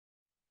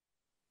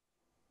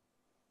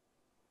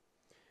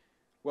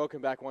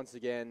Welcome back once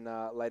again,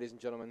 ladies and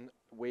gentlemen.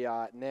 We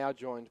are now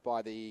joined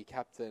by the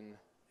captain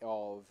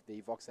of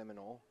the Vox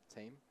Eminor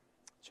team,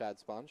 Chad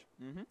Spunj.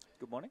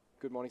 Good morning.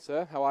 Good morning,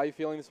 sir. How are you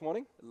feeling this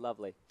morning?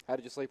 Lovely. How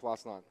did you sleep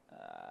last night?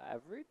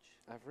 Average?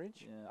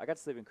 Average? Yeah, I got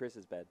to sleep in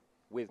Chris's bed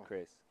with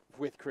Chris.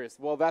 With Chris.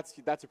 Well, that's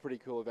a pretty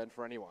cool event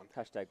for anyone.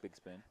 Hashtag Big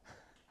Spoon.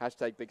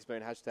 Hashtag Big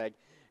Spoon, hashtag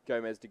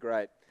Gomez de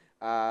Great.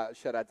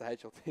 Shout out to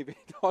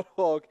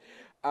HLTV.org.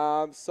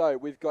 So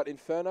we've got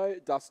Inferno,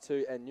 Dust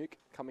 2 and Nuke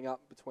coming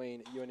up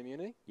between you and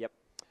Immunity. Yep.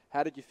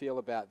 How did you feel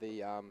about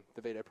the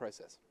veto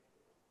process?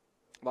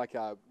 Like,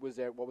 what was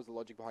the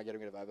logic behind getting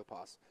rid of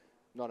Overpass?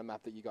 Not a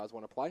map that you guys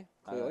want to play,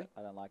 clearly.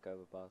 I don't like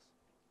Overpass.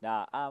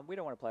 Nah, we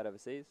don't want to play it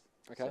overseas.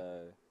 Okay.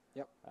 So,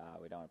 yep.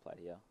 We don't want to play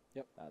it here.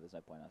 Yep. There's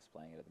no point in us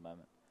playing it at the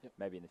moment. Yep.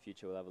 Maybe in the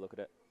future we'll have a look at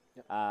it.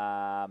 Yep.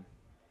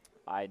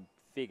 I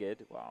figured,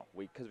 well,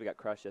 because we got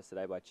crushed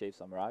yesterday by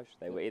Chiefs on Mirage,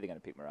 they were either going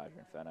to pick Mirage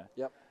or Inferno.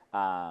 Yep.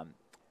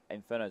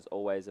 Inferno's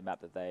always a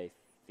map that they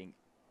think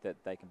that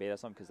they can beat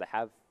us on because they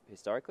have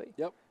historically.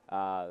 Yep.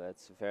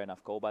 That's a fair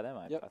enough call by them.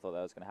 I thought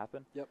that was going to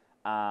happen. Yep.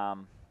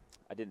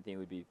 I didn't think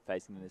we'd be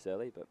facing them this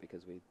early, but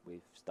because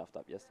we've stuffed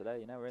up yesterday,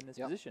 you know, we're in this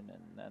position,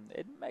 and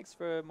it makes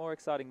for a more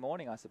exciting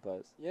morning, I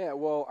suppose. Yeah,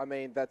 well, I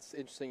mean, that's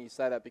interesting you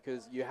say that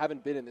because you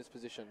haven't been in this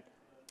position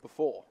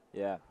before.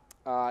 Yeah.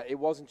 It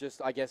wasn't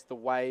just, I guess, the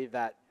way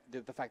that,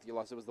 the fact that you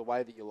lost, it was the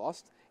way that you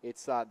lost.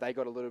 It's they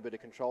got a little bit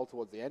of control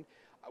towards the end.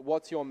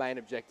 What's your main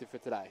objective for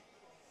today?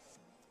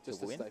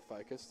 Just to stay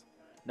focused.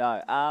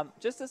 No,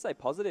 just to stay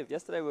positive.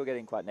 Yesterday we were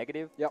getting quite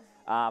negative. Yep.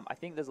 I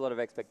think there's a lot of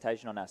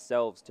expectation on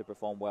ourselves to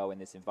perform well in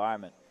this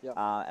environment. Yep.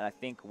 And I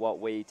think what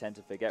we tend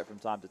to forget from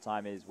time to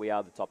time is we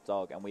are the top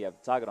dog and we have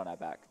a target on our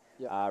back.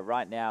 Yep.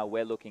 Right now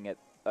we're looking at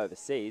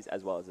overseas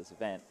as well as this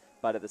event,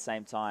 but at the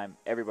same time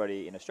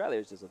everybody in Australia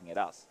is just looking at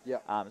us.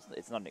 Yep.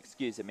 It's not an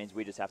excuse. It means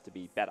we just have to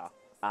be better.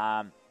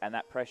 And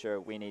that pressure,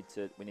 we need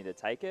to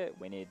take it.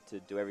 We need to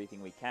do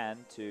everything we can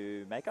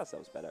to make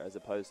ourselves better, as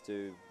opposed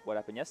to what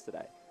happened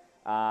yesterday.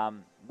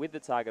 With the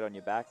target on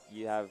your back,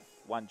 you have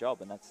one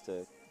job, and that's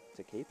to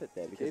keep it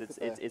there, because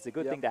it's a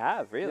good thing to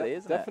have, really,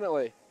 isn't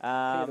definitely. it?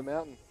 Definitely. King of the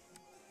mountain.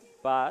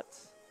 But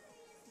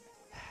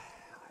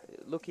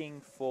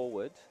looking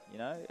forward, you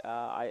know,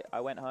 I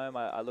went home.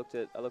 I looked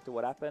at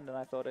what happened, and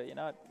I thought, you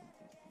know,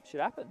 shit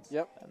happens.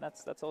 Yep. And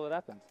that's all that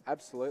happened.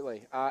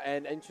 Absolutely.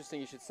 And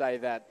interesting, you should say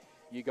that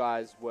you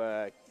guys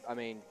were. I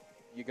mean,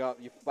 you're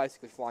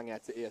basically flying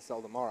out to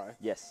ESL tomorrow.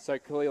 Yes. So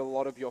clearly a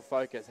lot of your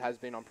focus has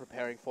been on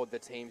preparing for the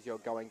teams you're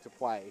going to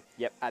play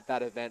at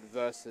that event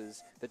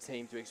versus the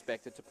teams you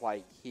expected to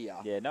play here.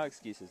 Yeah, no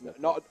excuses.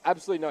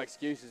 Absolutely no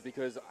excuses,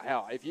 because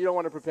hell, if you don't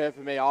want to prepare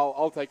for me,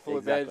 I'll take full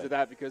advantage of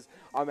that, because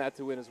I'm out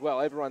to win as well.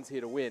 Everyone's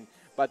here to win.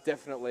 But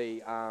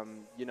definitely,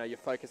 you know, your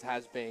focus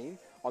has been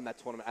on that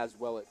tournament as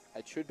well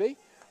it should be.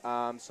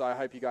 So I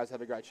hope you guys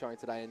have a great showing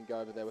today and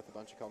go over there with a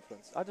bunch of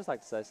confidence. I'd just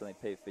like to say something,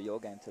 Pete, for your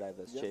game today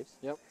versus Chiefs.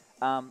 Yep.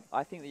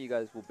 I think that you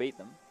guys will beat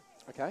them.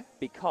 Okay.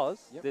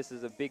 Because this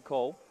is a big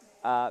call.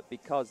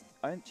 Because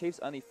Chiefs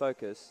only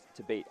focus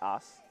to beat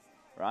us,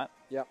 right?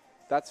 Yep.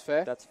 That's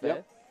fair. That's fair.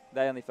 Yep.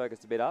 They only focus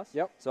to beat us.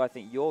 Yep. So I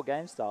think your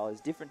game style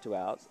is different to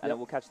ours, and it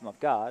will catch them off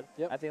guard.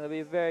 Yep. I think it'll be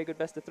a very good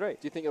best of three. Do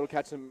you think it'll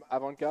catch them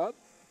avant-garde?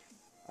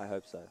 I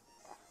hope so.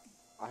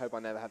 I hope I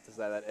never have to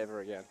say that ever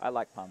again. I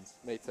like puns.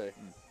 Me too.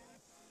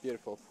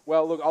 Beautiful.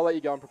 Well, look, I'll let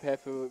you go and prepare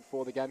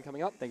for the game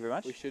coming up. Thank you very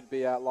much. We should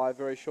be live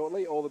very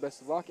shortly. All the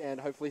best of luck, and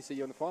hopefully see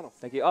you in the final.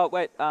 Thank you. Oh,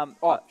 wait.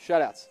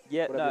 Shout-outs.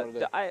 Yeah,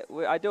 no,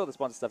 I do all the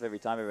sponsor stuff every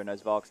time. Everyone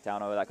knows Vox,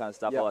 Town, all that kind of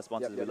stuff. All our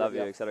sponsors, we love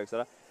you, etc.,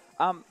 etc.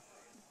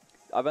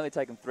 I've only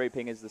taken 3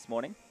 pingers this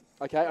morning.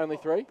 Okay, only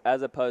 3?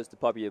 As opposed to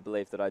popular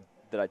belief that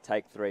I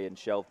take 3 and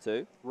shelve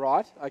 2.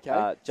 Right,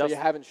 okay. So you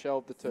haven't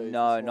shelved the 2?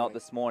 No, not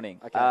this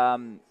morning.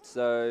 Okay.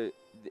 So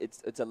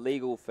it's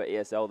illegal for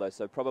ESL, though,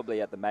 so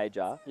probably at the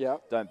major,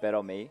 don't bet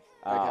on me.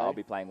 I'll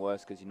be playing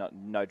worse because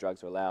no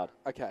drugs are allowed.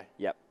 Okay.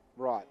 Yep.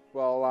 Right.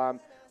 Well,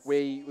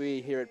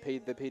 we here at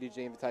the PeetyG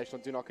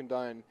Invitational do not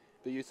condone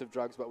the use of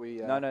drugs, but we...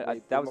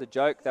 that was a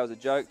joke. That was a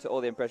joke to all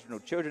the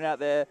impressionable children out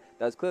there.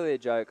 That was clearly a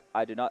joke.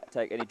 I do not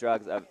take any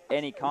drugs of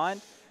any kind.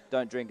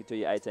 Don't drink until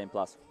you're 18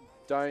 plus.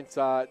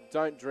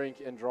 Don't drink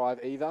and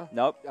drive either.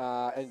 Nope.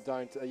 And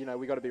don't,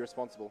 we got to be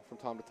responsible from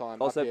time to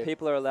time. Also,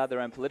 people are allowed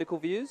their own political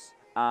views.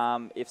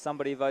 If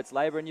somebody votes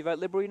Labor and you vote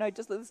Liberal,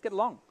 just let's get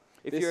along.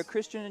 If you're a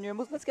Christian and you're a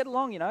Muslim, let's get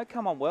along,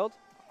 Come on, world.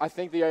 I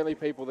think the only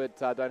people that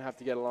don't have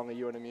to get along are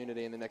you and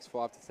Immunity in the next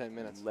 5 to 10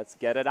 minutes. Let's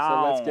get it on.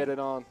 So let's get it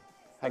on.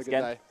 Have a good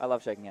day. I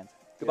love shaking hands.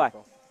 Goodbye.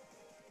 Beautiful.